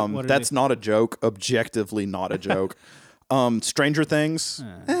 Anyway, what that's not a joke. Objectively, not a joke. Stranger Things.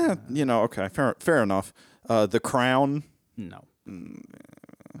 Okay, fair enough. The Crown. No.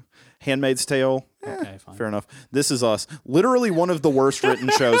 Handmaid's Tale. Okay, fine. Fair enough. This Is Us. Literally one of the worst written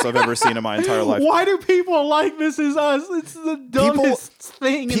shows I've ever seen in my entire life. Why do people like This Is Us? It's the dumbest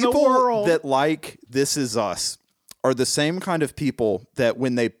thing in the world. People that like This Is Us are the same kind of people that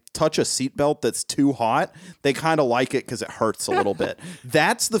when they touch a seatbelt that's too hot, they kind of like it because it hurts a little bit.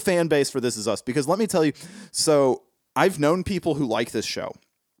 That's the fan base for This Is Us. Because let me tell you, so I've known people who like this show.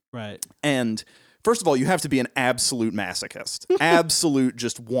 Right. And first of all, you have to be an absolute masochist. Absolute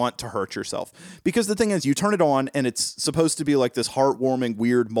just want to hurt yourself. Because the thing is, you turn it on and it's supposed to be like this heartwarming,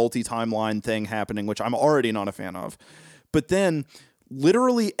 weird multi-timeline thing happening, which I'm already not a fan of. But then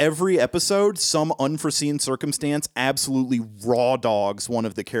literally every episode, some unforeseen circumstance absolutely raw dogs one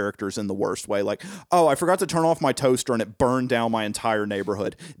of the characters in the worst way. Like, oh, I forgot to turn off my toaster and it burned down my entire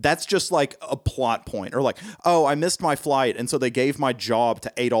neighborhood. That's just like a plot point. Or like, oh, I missed my flight and so they gave my job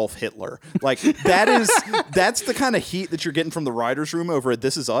to Adolf Hitler. Like that's the kind of heat that you're getting from the writer's room over at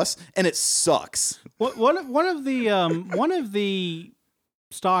This Is Us, and it sucks. One of the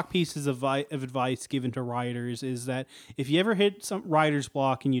stock pieces of advice given to writers is that if you ever hit some writer's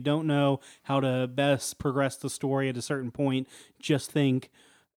block and you don't know how to best progress the story at a certain point, just think,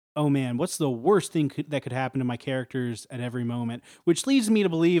 oh man, what's the worst thing that could happen to my characters at every moment? Which leads me to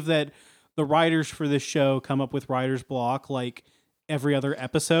believe that the writers for this show come up with writer's block like every other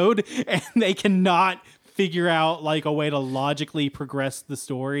episode, and they cannot figure out like a way to logically progress the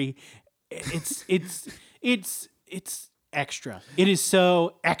story. It's extra. It is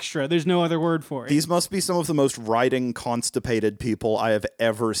so extra. There's no other word for it. These must be some of the most writing constipated people I have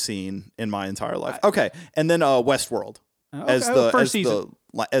ever seen in my entire life. Okay, and then Westworld as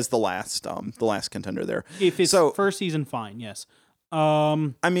the last contender there. If it's first season, fine. Yes.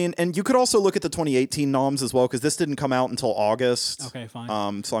 I mean, and you could also look at the 2018 noms as well, because this didn't come out until August. Okay,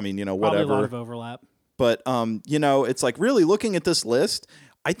 fine. So I mean, Probably whatever. a lot of overlap. But it's like, really looking at this list,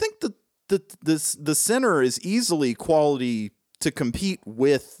 I think the center is easily quality to compete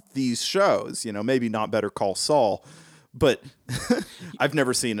with these shows. Maybe not Better Call Saul, but I've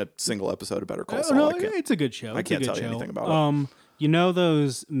never seen a single episode of Better Call Saul. No, it's a good show. I can't tell you anything about it. You know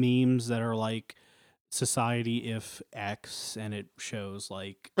those memes that are like society if X, and it shows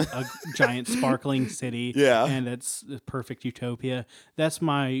like a giant sparkling city, and it's a perfect utopia. That's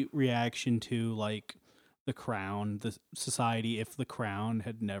my reaction to like The Crown, the society if The Crown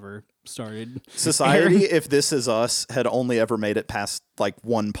had never started. Society if This Is Us had only ever made it past like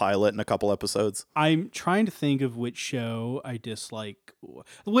one pilot and a couple episodes. I'm trying to think of which show I dislike.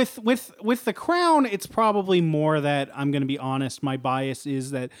 With The Crown, it's probably more that, I'm going to be honest, my bias is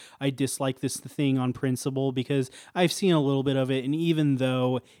that I dislike this thing on principle, because I've seen a little bit of it, and even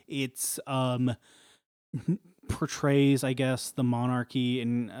though it's portrays, I guess, the monarchy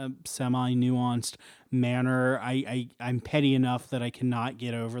in a semi-nuanced manner, I'm petty enough that I cannot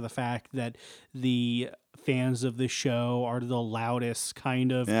get over the fact that the fans of the show are the loudest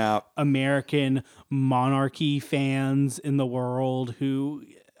kind of American monarchy fans in the world, who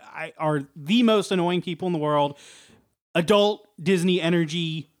are the most annoying people in the world. Adult Disney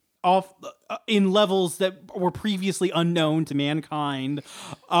energy off in levels that were previously unknown to mankind.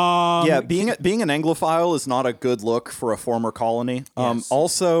 Being an Anglophile is not a good look for a former colony. Yes.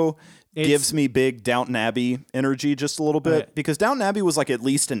 Also gives me big Downton Abbey energy just a little bit, because Downton Abbey was like at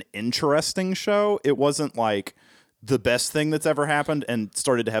least an interesting show. It wasn't like the best thing that's ever happened, and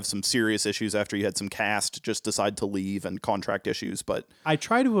started to have some serious issues after you had some cast just decide to leave and contract issues. But I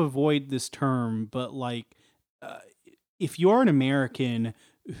try to avoid this term, but like if you're an American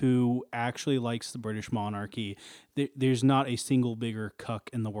who actually likes the British monarchy, there's not a single bigger cuck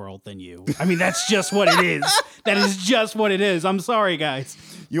in the world than you. I mean, that's just what it is. That is just what it is. I'm sorry, guys.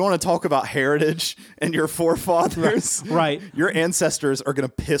 You want to talk about heritage and your forefathers? Right. Your ancestors are going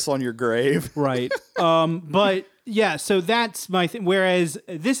to piss on your grave. Right. But yeah, so that's my thing. Whereas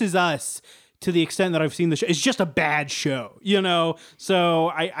This Is Us, to the extent that I've seen the show, it's just a bad show, So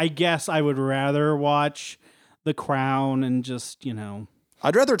I guess I would rather watch The Crown and just,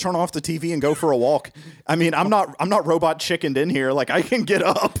 I'd rather turn off the TV and go for a walk. I mean, I'm not robot chickened in here. Like, I can get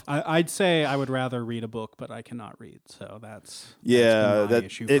up. I'd say I would rather read a book, but I cannot read. So that's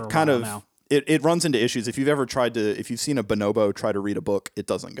issue it kind of now. It runs into issues. If you've seen a bonobo try to read a book, it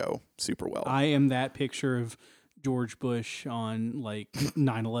doesn't go super well. I am that picture of George Bush on like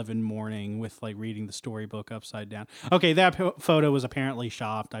 9/11 morning with like reading the storybook upside down. Okay, that photo was apparently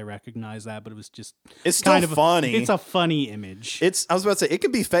shopped. I recognize that, but it was just it's still kind of funny. It's a funny image. I was about to say, it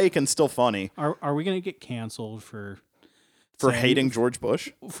can be fake and still funny. Are we gonna get canceled for hating George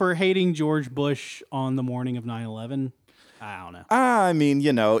Bush? For hating George Bush on the morning of 9/11? I don't know. I mean,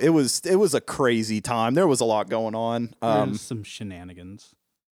 it was a crazy time. There was a lot going on. There's some shenanigans.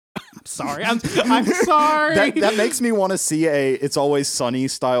 I'm sorry. I'm sorry. That makes me want to see a It's Always Sunny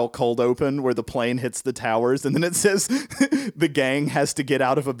style cold open where the plane hits the towers and then it says the gang has to get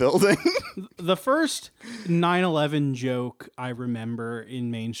out of a building. The first 9/11 joke I remember in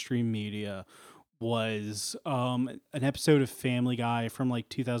mainstream media was an episode of Family Guy from like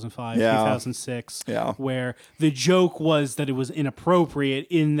 2005, 2006, where the joke was that it was inappropriate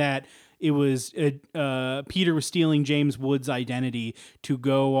in that it was Peter was stealing James Woods' identity to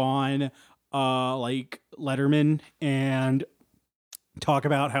go on like Letterman and talk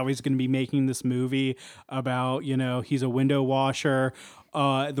about how he's going to be making this movie about, he's a window washer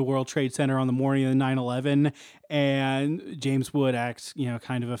at the World Trade Center on the morning of 9/11, and James Wood acts,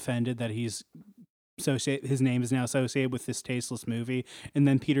 kind of offended that his name is now associated with this tasteless movie. And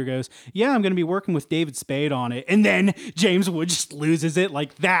then Peter goes, yeah, I'm going to be working with David Spade on it. And then James Wood just loses it.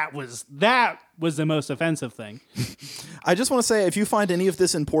 Like that was the most offensive thing. I just want to say, if you find any of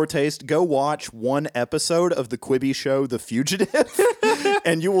this in poor taste, go watch one episode of the Quibi show, The Fugitive,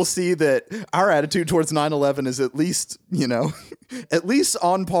 and you will see that our attitude towards 9/11 is at least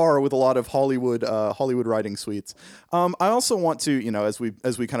on par with a lot of Hollywood writing suites. I also want to,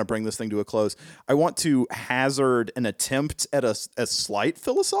 as we kind of bring this thing to a close, I want to hazard an attempt at a slight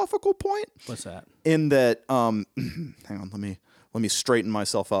philosophical point. What's that? In that, hang on, let me straighten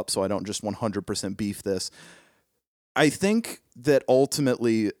myself up so I don't just 100% beef this. I think that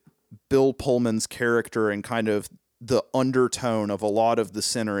ultimately Bill Pullman's character and kind of the undertone of a lot of the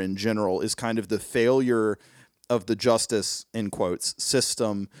Sinner in general is kind of the failure of the justice, in quotes,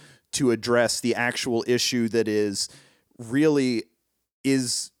 system to address the actual issue that is really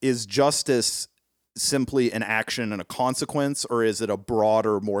is justice simply an action and a consequence, or is it a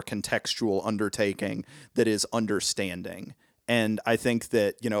broader, more contextual undertaking that is understanding? And I think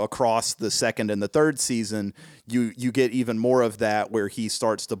that, across the second and the third season, you get even more of that, where he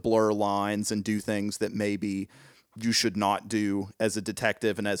starts to blur lines and do things that maybe you should not do as a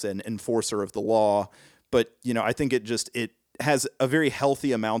detective and as an enforcer of the law. But, I think it has a very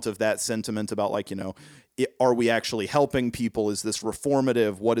healthy amount of that sentiment about, like, are we actually helping people? Is this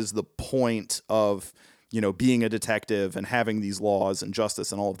reformative? What is the point of, being a detective and having these laws and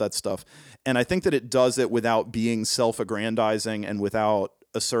justice and all of that stuff? And I think that it does it without being self-aggrandizing and without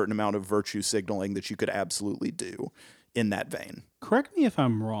a certain amount of virtue signaling that you could absolutely do in that vein. Correct me if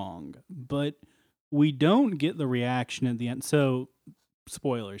I'm wrong, but we don't get the reaction at the end. So,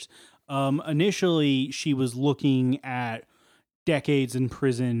 spoilers. Initially, she was looking at decades in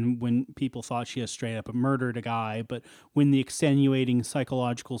prison when people thought she had straight up murdered a guy, but when the extenuating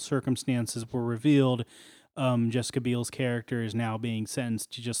psychological circumstances were revealed, Jessica Biel's character is now being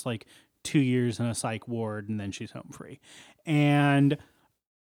sentenced to just like 2 years in a psych ward, and then she's home free. And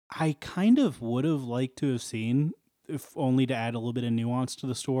I kind of would have liked to have seen, if only to add a little bit of nuance to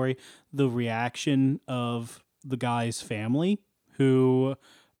the story, the reaction of the guy's family who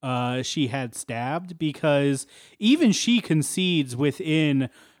she had stabbed, because even she concedes within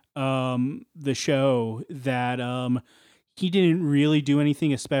the show that he didn't really do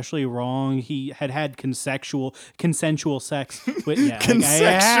anything especially wrong. He had consensual sex with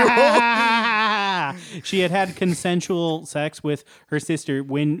she had consensual sex with her sister.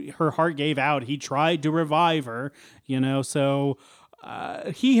 When her heart gave out, he tried to revive her, so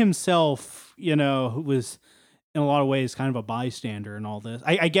he himself, was in a lot of ways kind of a bystander in all this.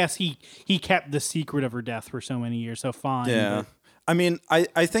 I guess he kept the secret of her death for so many years, so fine. Yeah. But I mean,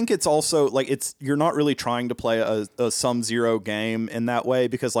 I think it's also like you're not really trying to play a sum zero game in that way,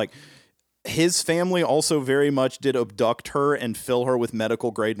 because like his family also very much did abduct her and fill her with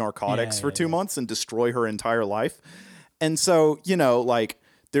medical grade narcotics for 2 months and destroy her entire life. And so, like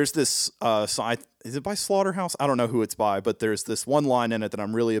there's this, is it by Slaughterhouse? I don't know who it's by, but there's this one line in it that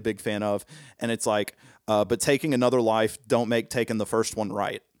I'm really a big fan of. And it's like, but taking another life don't make taking the first one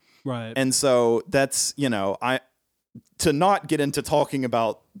right. Right. And so that's, to not get into talking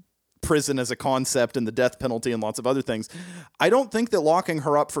about prison as a concept and the death penalty and lots of other things, I don't think that locking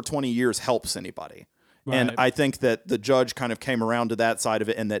her up for 20 years helps anybody. Right. And I think that the judge kind of came around to that side of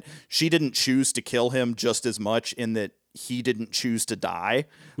it, and that she didn't choose to kill him just as much in that he didn't choose to die.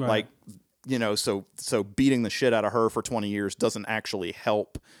 Right. Like, so beating the shit out of her for 20 years doesn't actually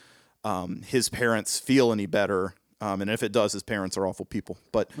help his parents feel any better. And if it does, his parents are awful people.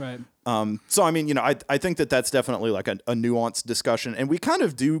 But right. So, I mean, I think that that's definitely like a nuanced discussion. And we kind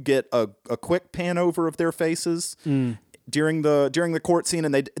of do get a quick pan over of their faces during the court scene.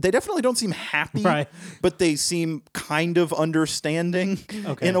 And they definitely don't seem happy, right. But they seem kind of understanding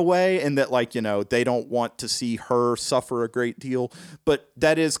in a way. And that, like, they don't want to see her suffer a great deal. But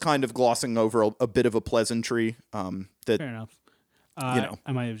that is kind of glossing over a bit of a pleasantry. Fair enough.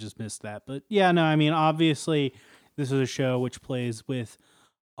 I might have just missed that. But yeah, no, I mean, obviously this is a show which plays with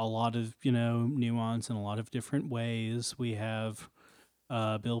a lot of, nuance in a lot of different ways. We have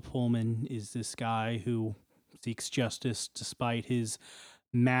Bill Pullman is this guy who seeks justice despite his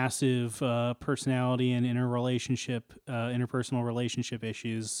massive personality and interpersonal relationship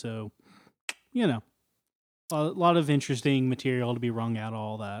issues. So, a lot of interesting material to be wrung out of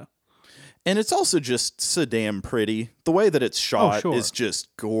all that. And it's also just so damn pretty. The way that it's shot is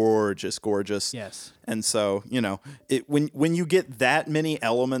just gorgeous. Yes. And so, when you get that many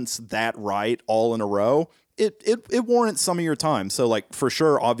elements that right all in a row, it warrants some of your time. So, like, for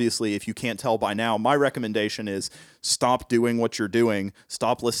sure, obviously, if you can't tell by now, my recommendation is stop doing what you're doing,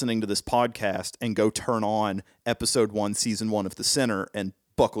 stop listening to this podcast, and go turn on episode 1, season 1 of The Sinner and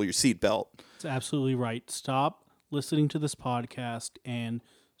buckle your seatbelt. That's absolutely right. Stop listening to this podcast and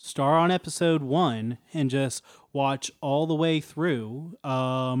start on episode 1 and just watch all the way through.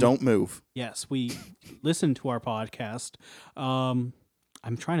 Don't move. Yes, we listen to our podcast. I'm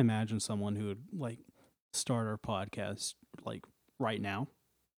trying to imagine someone who would like start our podcast like right now,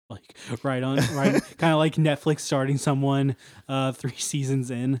 like right, kind of like Netflix starting someone 3 seasons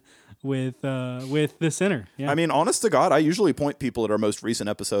in with The Sinner. Yeah. I mean, honest to God, I usually point people at our most recent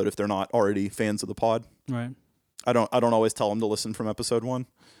episode if they're not already fans of the pod. Right. I don't always tell them to listen from episode 1,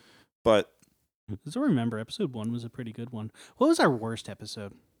 but I still remember episode 1 was a pretty good one. What was our worst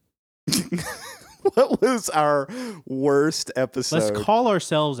episode? What was our worst episode? Let's call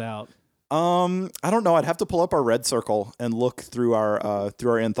ourselves out. I don't know. I'd have to pull up our red circle and look through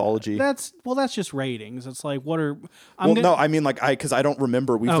our anthology. That's just ratings. It's like, what are? No, I mean because I don't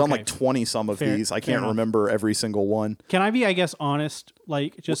remember. We've done like 20 some of Fair- these. I fair can't enough. remember every single one. Can I be, I guess, honest?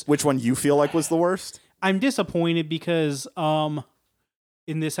 Like, just Which one you feel like was the worst? I'm disappointed because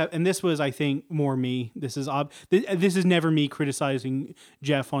in this was, I think, more me. This is never me criticizing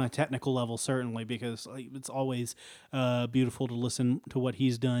Jeff on a technical level, certainly, because like, it's always beautiful to listen to what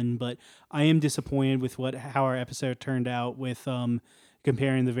he's done. But I am disappointed with how our episode turned out with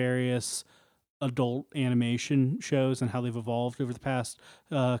comparing the various adult animation shows and how they've evolved over the past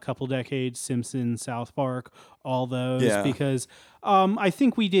couple decades. Simpsons, South Park, all those. Yeah. Because I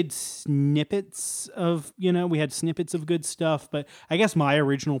think we did snippets of, we had snippets of good stuff, but I guess my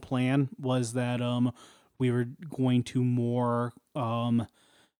original plan was that we were going to more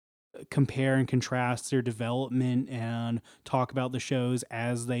compare and contrast their development and talk about the shows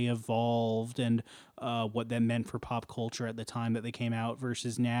as they evolved and what that meant for pop culture at the time that they came out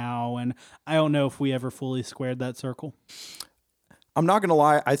versus now. And I don't know if we ever fully squared that circle. I'm not gonna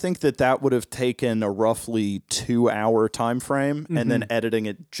lie. I think that would have taken a roughly 2-hour time frame, and then editing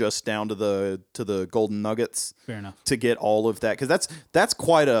it just down to the golden nuggets. Fair enough. To get all of that, because that's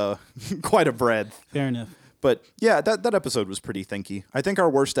quite a breadth. Fair enough. But yeah, that episode was pretty thinky. I think our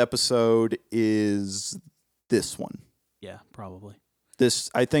worst episode is this one. Yeah, probably.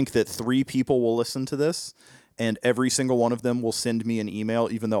 I think that 3 people will listen to this, and every single one of them will send me an email,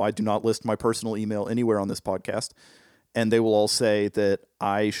 even though I do not list my personal email anywhere on this podcast. And they will all say that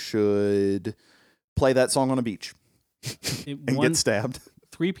I should play that song on a beach and get stabbed.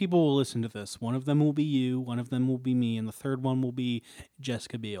 3 people will listen to this. One of them will be you, one of them will be me, and the third one will be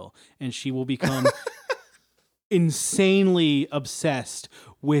Jessica Biel. And she will become insanely obsessed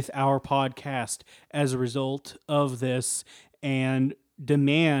with our podcast as a result of this and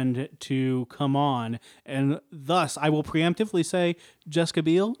demand to come on. And thus, I will preemptively say, Jessica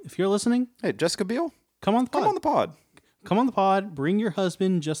Biel, if you're listening, Hey, Jessica Biel, come on the pod. come on the pod. Come on the pod. Bring your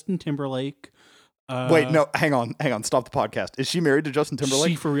husband, Justin Timberlake. Wait, no, hang on. Stop the podcast. Is she married to Justin Timberlake?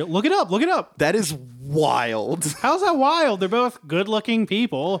 She for real? Look it up. That is wild. How's that wild? They're both good-looking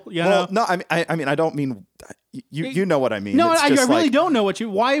people. Well, no, I mean, I don't mean you know what I mean. No, It's I just really like, don't know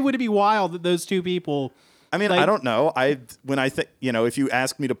why would it be wild that those 2 people? I mean, I don't know. When I think, if you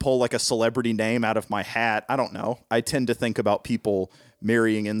ask me to pull like a celebrity name out of my hat, I don't know. I tend to think about people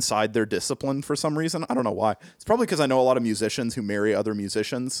marrying inside their discipline for some reason. I don't know why. It's probably because I know a lot of musicians who marry other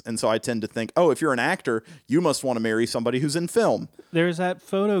musicians. And so I tend to think, oh, if you're an actor, you must want to marry somebody who's in film. There's that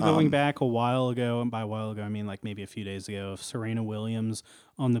photo going back a while ago, and by a while ago, I mean like maybe a few days ago, of Serena Williams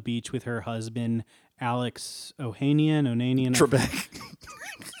on the beach with her husband, Alex Ohanian. Trebek.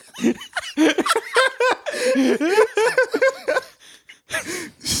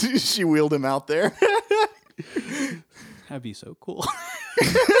 She wheeled him out there. That'd be so cool.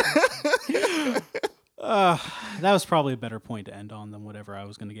 That was probably a better point to end on than whatever I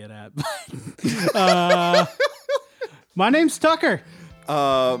was going to get at. My name's Tucker.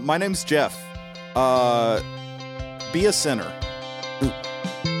 My name's Jeff. Be a sinner.